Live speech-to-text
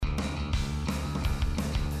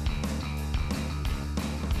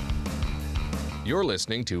You're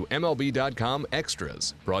listening to MLB.com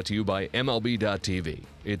Extras, brought to you by MLB.tv.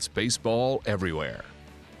 It's baseball everywhere.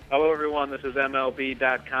 Hello, everyone. This is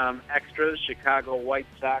MLB.com Extras, Chicago White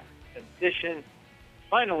Sox edition,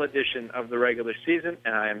 final edition of the regular season,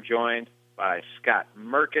 and I am joined by Scott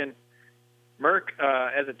Merkin. Merk,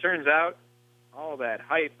 as it turns out, all that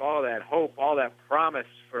hype, all that hope, all that promise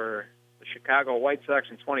for the Chicago White Sox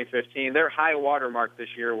in 2015, their high water mark this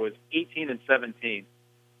year was 18-17.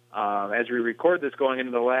 As we record this going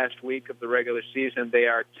into the last week of the regular season, they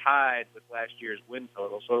are tied with last year's win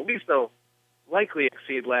total. So at least they'll likely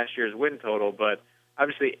exceed last year's win total, but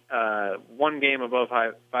obviously one game above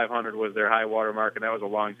 500 was their high water mark, and that was a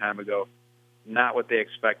long time ago. Not what they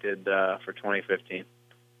expected for 2015.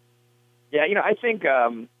 Yeah, I think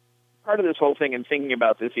part of this whole thing and thinking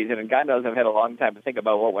about this season, and God knows I've had a long time to think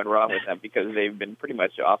about what went wrong with them because they've been pretty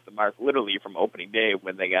much off the mark literally from opening day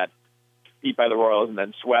when they got beat by the Royals and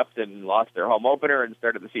then swept and lost their home opener and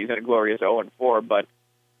started the season a glorious 0-4. But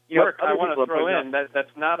Mark, I want to throw in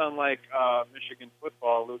that's not unlike Michigan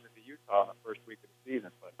football losing to Utah in the first week of the season.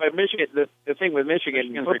 But Michigan, the thing with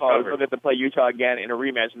Michigan football is they'll get to play Utah again in a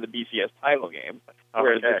rematch in the BCS title game,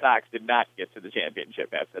 whereas the Sox did not get to the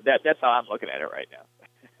championship after that. That's how I'm looking at it right now.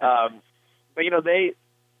 But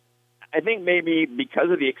I think maybe because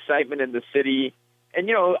of the excitement in the city. And,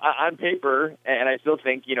 on paper, and I still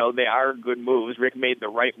think, they are good moves. Rick made the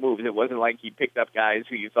right moves. It wasn't like he picked up guys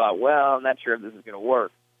who you thought, well, I'm not sure if this is going to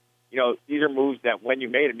work. These are moves that when you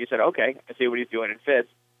made them, you said, okay, I see what he's doing. It fits.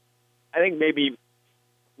 I think maybe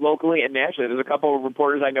locally and nationally, there's a couple of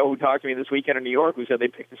reporters I know who talked to me this weekend in New York who said they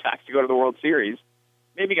picked the Sox to go to the World Series.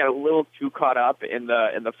 Maybe got a little too caught up in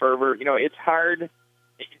the fervor. It's hard,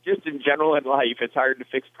 just in general in life, it's hard to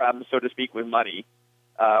fix problems, so to speak, with money.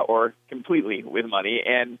 Or completely with money.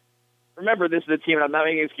 And remember, this is a team, and I'm not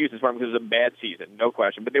making excuses for them because it was a bad season, no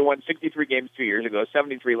question. But they won 63 games 2 years ago,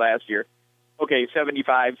 73 last year. Okay,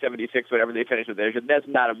 75, 76, whatever they finished with there. That's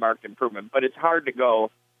not a marked improvement. But it's hard to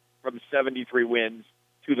go from 73 wins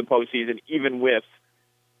to the postseason, even with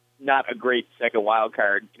not a great second wild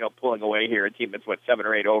card, pulling away here, a team that's, 7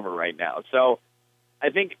 or 8 over right now. So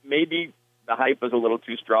I think maybe the hype was a little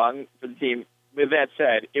too strong for the team. With that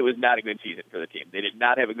said, it was not a good season for the team. They did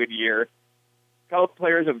not have a good year. A couple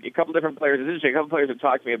different players. It's interesting. A couple players have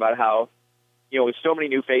talked to me about how, with so many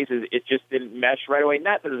new faces, it just didn't mesh right away.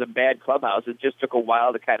 Not that it was a bad clubhouse. It just took a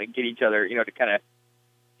while to kind of get each other, to kind of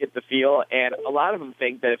get the feel. And a lot of them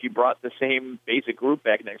think that if you brought the same basic group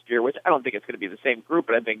back next year, which I don't think it's going to be the same group,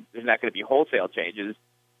 but I think there's not going to be wholesale changes,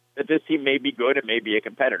 that this team may be good and may be a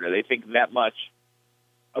competitor. They think that much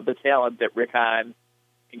of the talent that Rick Hahn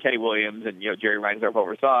and Kenny Williams and, Jerry Reinsdorf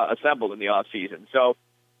oversaw assembled in the offseason. So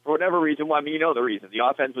for whatever reason, the reason. The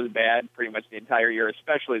offense was bad pretty much the entire year,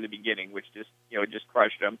 especially the beginning, which just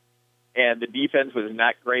crushed them. And the defense was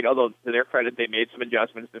not great, although to their credit, they made some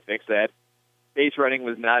adjustments to fix that. Base running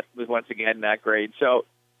was once again not great. So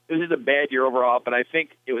this is a bad year overall, but I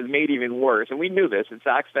think it was made even worse. And we knew this. In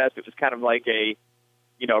Sox Fest, it was kind of like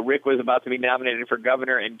Rick was about to be nominated for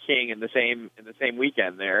governor and king in the same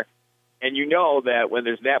weekend there. And that when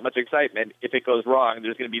there's that much excitement, if it goes wrong,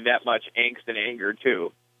 there's going to be that much angst and anger,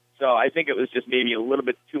 too. So I think it was just maybe a little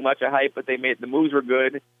bit too much of hype, but the moves were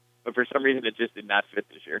good. But for some reason, it just did not fit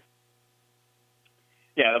this year.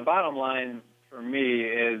 Yeah, the bottom line for me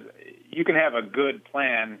is you can have a good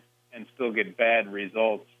plan and still get bad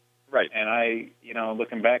results. Right. And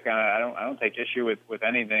looking back on it, I don't take issue with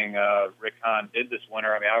anything Rick Hahn did this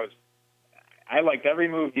winter. I mean, I liked every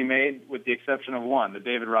move he made with the exception of one, the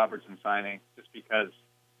David Robertson signing, just because,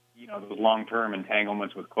 those long-term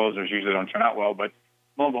entanglements with closers usually don't turn out well. But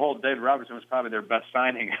lo and behold, David Robertson was probably their best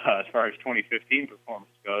signing as far as 2015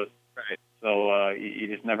 performance goes. Right. So you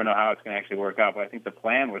just never know how it's going to actually work out. But I think the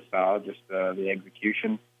plan was solid, just the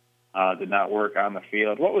execution did not work on the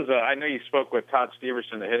field. What was I know you spoke with Todd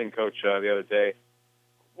Steverson, the hitting coach, the other day.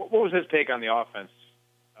 What was his take on the offense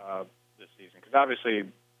this season? Because obviously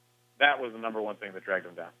that was the number one thing that dragged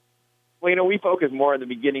them down. Well, we focused more in the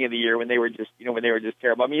beginning of the year when they were just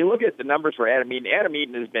terrible. I mean, you look at the numbers for Adam Eaton. Adam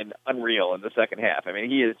Eaton has been unreal in the second half. I mean,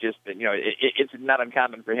 he has just been, it's not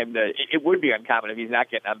uncommon for him to. It would be uncommon if he's not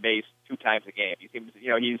getting on base 2 times a game. He seems,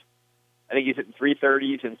 I think he's hitting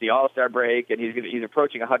 .330 since the All-Star break, and he's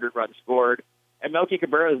approaching 100 runs scored. And Melky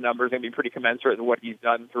Cabrera's numbers are going to be pretty commensurate with what he's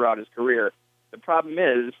done throughout his career. The problem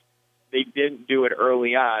is they didn't do it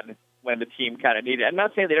early on when the team kind of needed it. I'm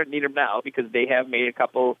not saying they don't need him now because they have made a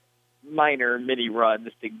couple minor mini runs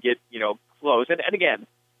to get, close. And again,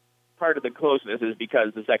 part of the closeness is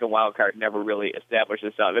because the second wild card never really established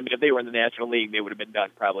itself. I mean, if they were in the National League, they would have been done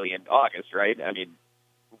probably in August, right? I mean,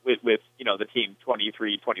 with the team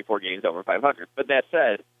 23, 24 games over 500. But that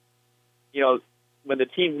said, when the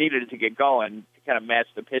team needed it to get going to kind of match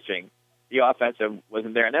the pitching, the offensive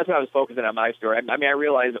wasn't there. And that's what I was focusing on my story. I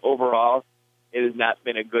realize overall it has not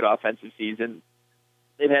been a good offensive season.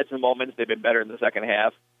 They've had some moments. They've been better in the second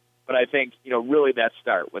half. But I think, really that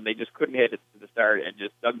start, when they just couldn't hit it to the start and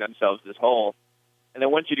just dug themselves this hole. And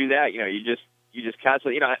then once you do that, you just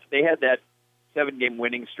constantly, they had that 7-game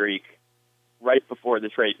winning streak right before the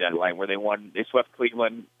trade deadline where they swept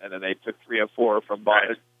Cleveland, and then they took 3 of 4 from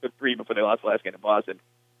Boston, took 3 before they lost the last game to Boston.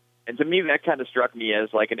 And to me, that kind of struck me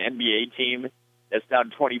as like an NBA team that's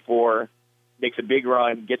down 24, makes a big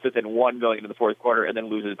run, gets within 1 going into the fourth quarter, and then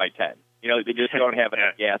loses by 10. They just don't have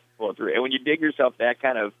enough gas to pull it through. And when you dig yourself that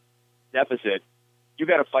kind of deficit, you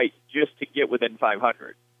got to fight just to get within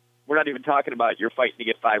 500. We're not even talking about you're fighting to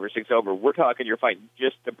get 5 or 6 over. We're talking you're fighting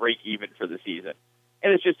just to break even for the season.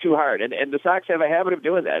 And it's just too hard. And the Sox have a habit of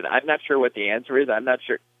doing that. I'm not sure what the answer is. I'm not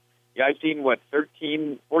sure. I've seen,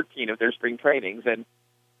 13, 14 of their spring trainings. And,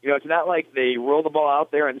 it's not like they roll the ball out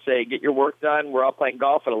there and say, get your work done. We're all playing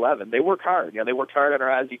golf at 11. They work hard. They worked hard under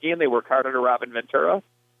Ozzie Guillen. They work hard under Robin Ventura.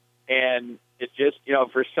 And it's just,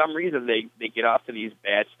 for some reason, they get off to these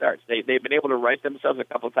bad starts. They've been able to right themselves a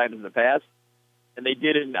couple of times in the past. And they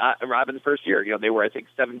did in Robin's first year. They were, I think,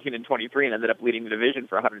 17 and 23 and ended up leading the division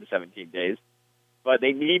for 117 days. But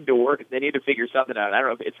they need to work. They need to figure something out. I don't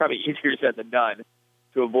know if it's probably easier said than done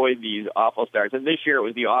to avoid these awful starts. And this year it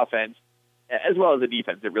was the offense as well as the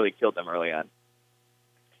defense that really killed them early on.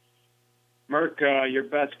 Merk, your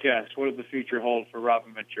best guess. What does the future hold for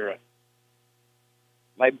Robin Ventura?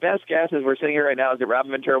 My best guess as we're sitting here right now is that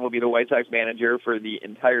Robin Ventura will be the White Sox manager for the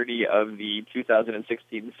entirety of the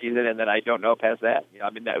 2016 season, and then I don't know past that.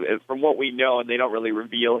 From what we know, and they don't really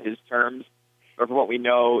reveal his terms, but from what we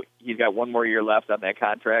know, he's got 1 more year left on that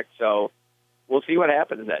contract, so we'll see what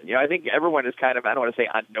happens then. I think everyone is kind of, I don't want to say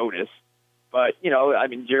on notice, but,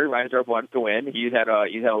 Jerry Reinsdorf wants to win. He's had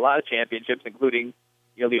a lot of championships, including,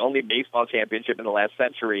 the only baseball championship in the last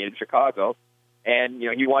century in Chicago. And,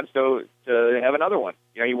 he wants to have another one.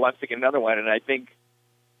 He wants to get another one. And I think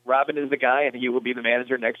Robin is the guy, and he will be the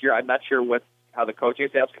manager next year. I'm not sure how the coaching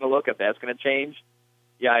staff's going to look, if that's going to change.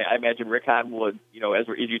 Yeah, I imagine Rick Hahn would, as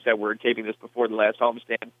you said, we're taping this before the last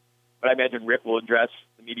homestand. But I imagine Rick will address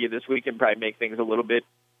the media this week and probably make things a little bit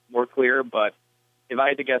more clear. But if I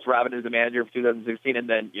had to guess, Robin is the manager for 2016, and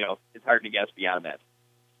then, it's hard to guess beyond that.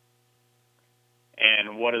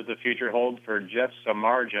 And what does the future hold for Jeff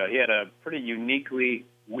Samardzija? He had a pretty uniquely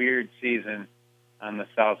weird season on the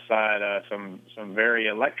south side. Some very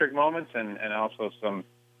electric moments and also some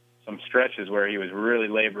stretches where he was really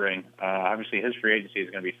laboring. Obviously, his free agency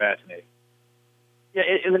is going to be fascinating. Yeah,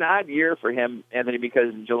 it was an odd year for him, Anthony,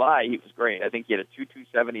 because in July he was great. I think he had a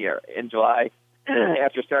 2.270 in July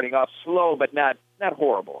after starting off slow, but not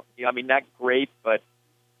horrible. Not great, but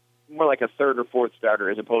more like a third or fourth starter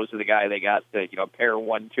as opposed to the guy they got to, pair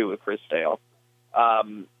 1-2 with Chris Sale.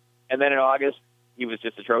 And then in August, he was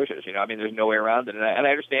just atrocious. There's no way around it. And I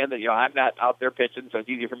understand that, I'm not out there pitching, so it's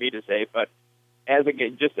easy for me to say, but as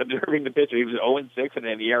just observing the pitcher, he was 0-6 and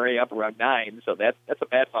an ERA up around 9, so that's a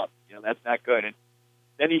bad month. That's not good. And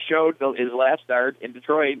then he showed his last start in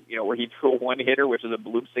Detroit, where he threw a one-hitter, which was a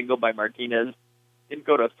bloop single by Martinez. Didn't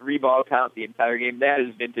go to a 3-ball count the entire game. That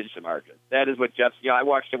is vintage Samardzija. That is what Jeff, I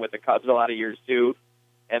watched him with the Cubs a lot of years too,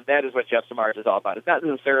 and that is what Jeff Samardzija is all about. It's not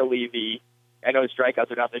necessarily I know his strikeouts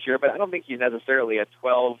are not this year, but I don't think he's necessarily a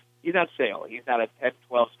 12. He's not Sale. He's not a 10,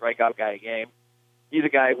 12 strikeout guy a game. He's a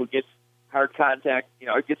guy who gets hard contact,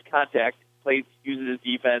 gets contact, uses his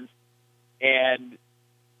defense, and,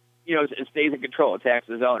 stays in control, attacks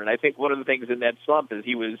the zone. And I think one of the things in that slump is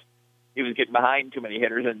he was getting behind too many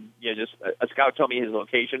hitters, and just a scout told me his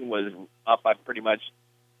location was up on pretty much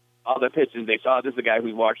all the pitches they saw. This is a guy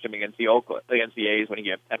who watched him against the A's when he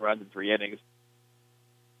gave 10 runs in 3 innings.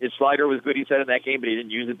 His slider was good, he said, in that game, but he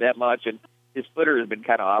didn't use it that much, and his splitter has been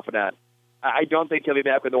kind of off and on. I don't think he'll be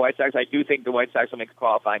back with the White Sox. I do think the White Sox will make a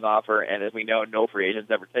qualifying offer, and as we know, no free agent's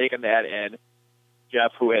ever taken that, and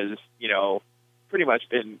Jeff, who has, pretty much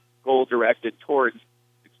been goal-directed towards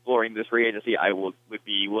exploring this free agency, would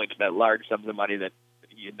be willing to bet large sums of money that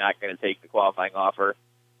he's not going to take the qualifying offer.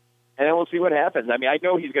 And then we'll see what happens. I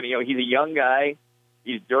know he's going to, he's a young guy.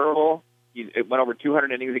 He's durable. It went over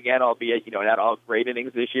 200 innings again, albeit, not all great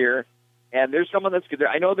innings this year. And there's someone that's good.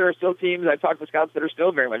 I know there are still teams, I've talked to scouts that are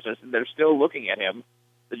still very much interested. They're still looking at him.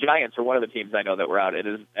 The Giants are one of the teams I know that were out at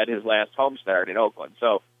his last home start in Oakland.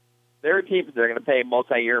 So there are teams that are going to pay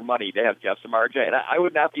multi-year money to have Jeff Samardzija. And I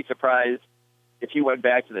would not be surprised if he went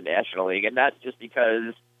back to the National League, and not just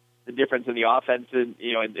because the difference in the offense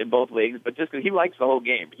in both leagues, but just because he likes the whole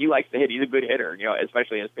game. He likes to hit. He's a good hitter,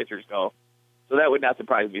 especially as pitchers go. So that would not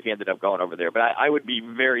surprise me if he ended up going over there. But I would be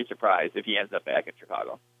very surprised if he ends up back in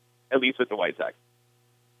Chicago, at least with the White Sox.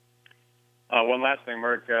 One last thing,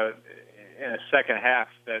 Merk, in a second half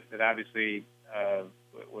that obviously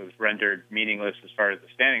was rendered meaningless as far as the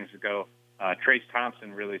standings go, Trace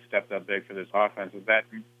Thompson really stepped up big for this offense. Is that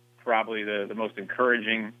probably the most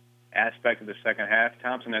encouraging aspect of the second half?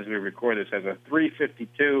 Thompson, as we record this, has a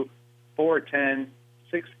 352, 410,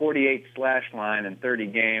 648 slash line in 30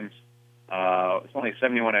 games. It's only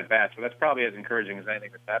 71 at bats, so that's probably as encouraging as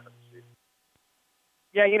anything that's happened this season.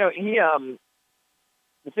 Yeah, he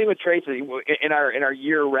the thing with Trace is in our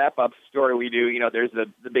year wrap up story we do, there's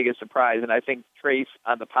the biggest surprise, and I think Trace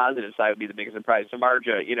on the positive side would be the biggest surprise.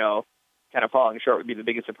 Samardzija, kind of falling short would be the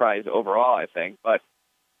biggest surprise overall, I think. But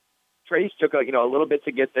Trace took a little bit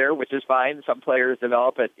to get there, which is fine. Some players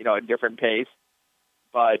develop at a different pace,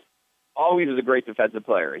 but always was a great defensive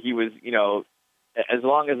player. He was as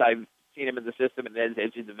long as I've seen him in the system and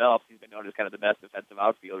as he develops, he's been known as kind of the best defensive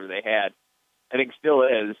outfielder they had. I think still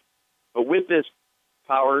is. But with this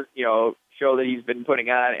power, show that he's been putting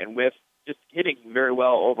on, and with just hitting very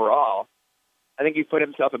well overall, I think he's put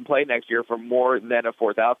himself in play next year for more than a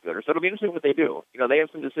fourth outfielder. So it'll be interesting what they do. They have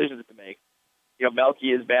some decisions to make. Melky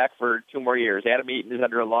is back for 2 more years. Adam Eaton is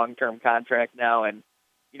under a long-term contract now, and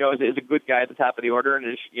is a good guy at the top of the order,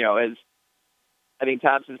 and I think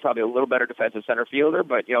Thompson's probably a little better defensive center fielder,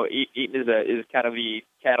 but Eaton is kind of the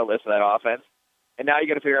catalyst of that offense. And now you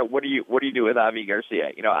got to figure out what do you do with Avi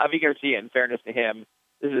Garcia? Avi Garcia, in fairness to him,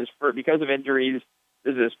 this is because of injuries.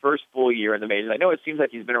 This is his first full year in the majors. I know it seems like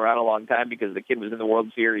he's been around a long time because the kid was in the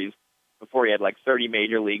World Series before he had like 30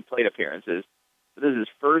 major league plate appearances. But this is his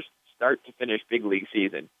first start to finish big league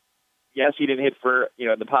season. Yes, he didn't hit for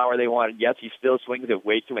the power they wanted. Yes, he still swings at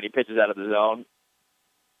way too many pitches out of the zone.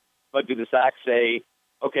 But do the Sox say,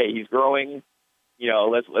 okay, he's growing,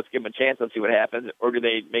 let's give him a chance, let's see what happens, or do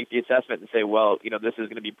they make the assessment and say, well, this is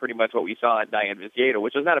going to be pretty much what we saw in Diane Vizqueta,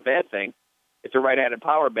 which is not a bad thing. It's a right-handed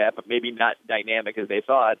power bat, but maybe not dynamic as they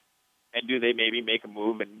thought. And do they maybe make a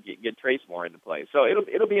move and get Trace more into play? So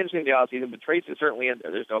it'll be interesting in the offseason, but Trace is certainly in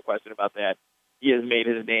there. There's no question about that. He has made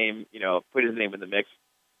his name, put his name in the mix,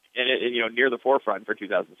 and near the forefront for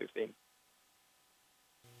 2016.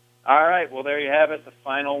 All right, well, there you have it, the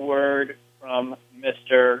final word from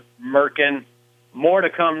Mr. Merkin. More to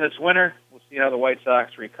come this winter. We'll see how the White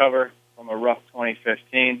Sox recover from a rough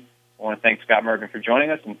 2015. I want to thank Scott Merkin for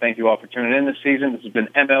joining us, and thank you all for tuning in this season. This has been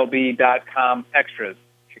MLB.com Extras,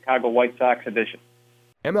 Chicago White Sox edition.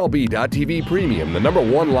 MLB.tv Premium, the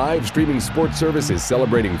 #1 live streaming sports service, is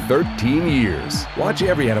celebrating 13 years. Watch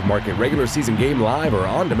every out-of-market regular season game live or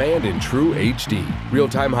on demand in true HD.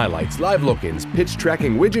 Real-time highlights, live look-ins, pitch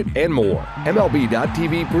tracking widget, and more.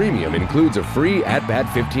 MLB.tv Premium includes a free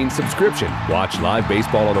At-Bat 15 subscription. Watch live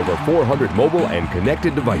baseball on over 400 mobile and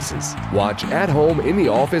connected devices. Watch at home, in the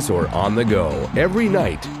office, or on the go, every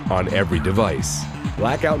night, on every device.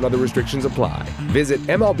 Blackout and other restrictions apply. Visit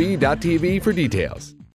MLB.tv for details.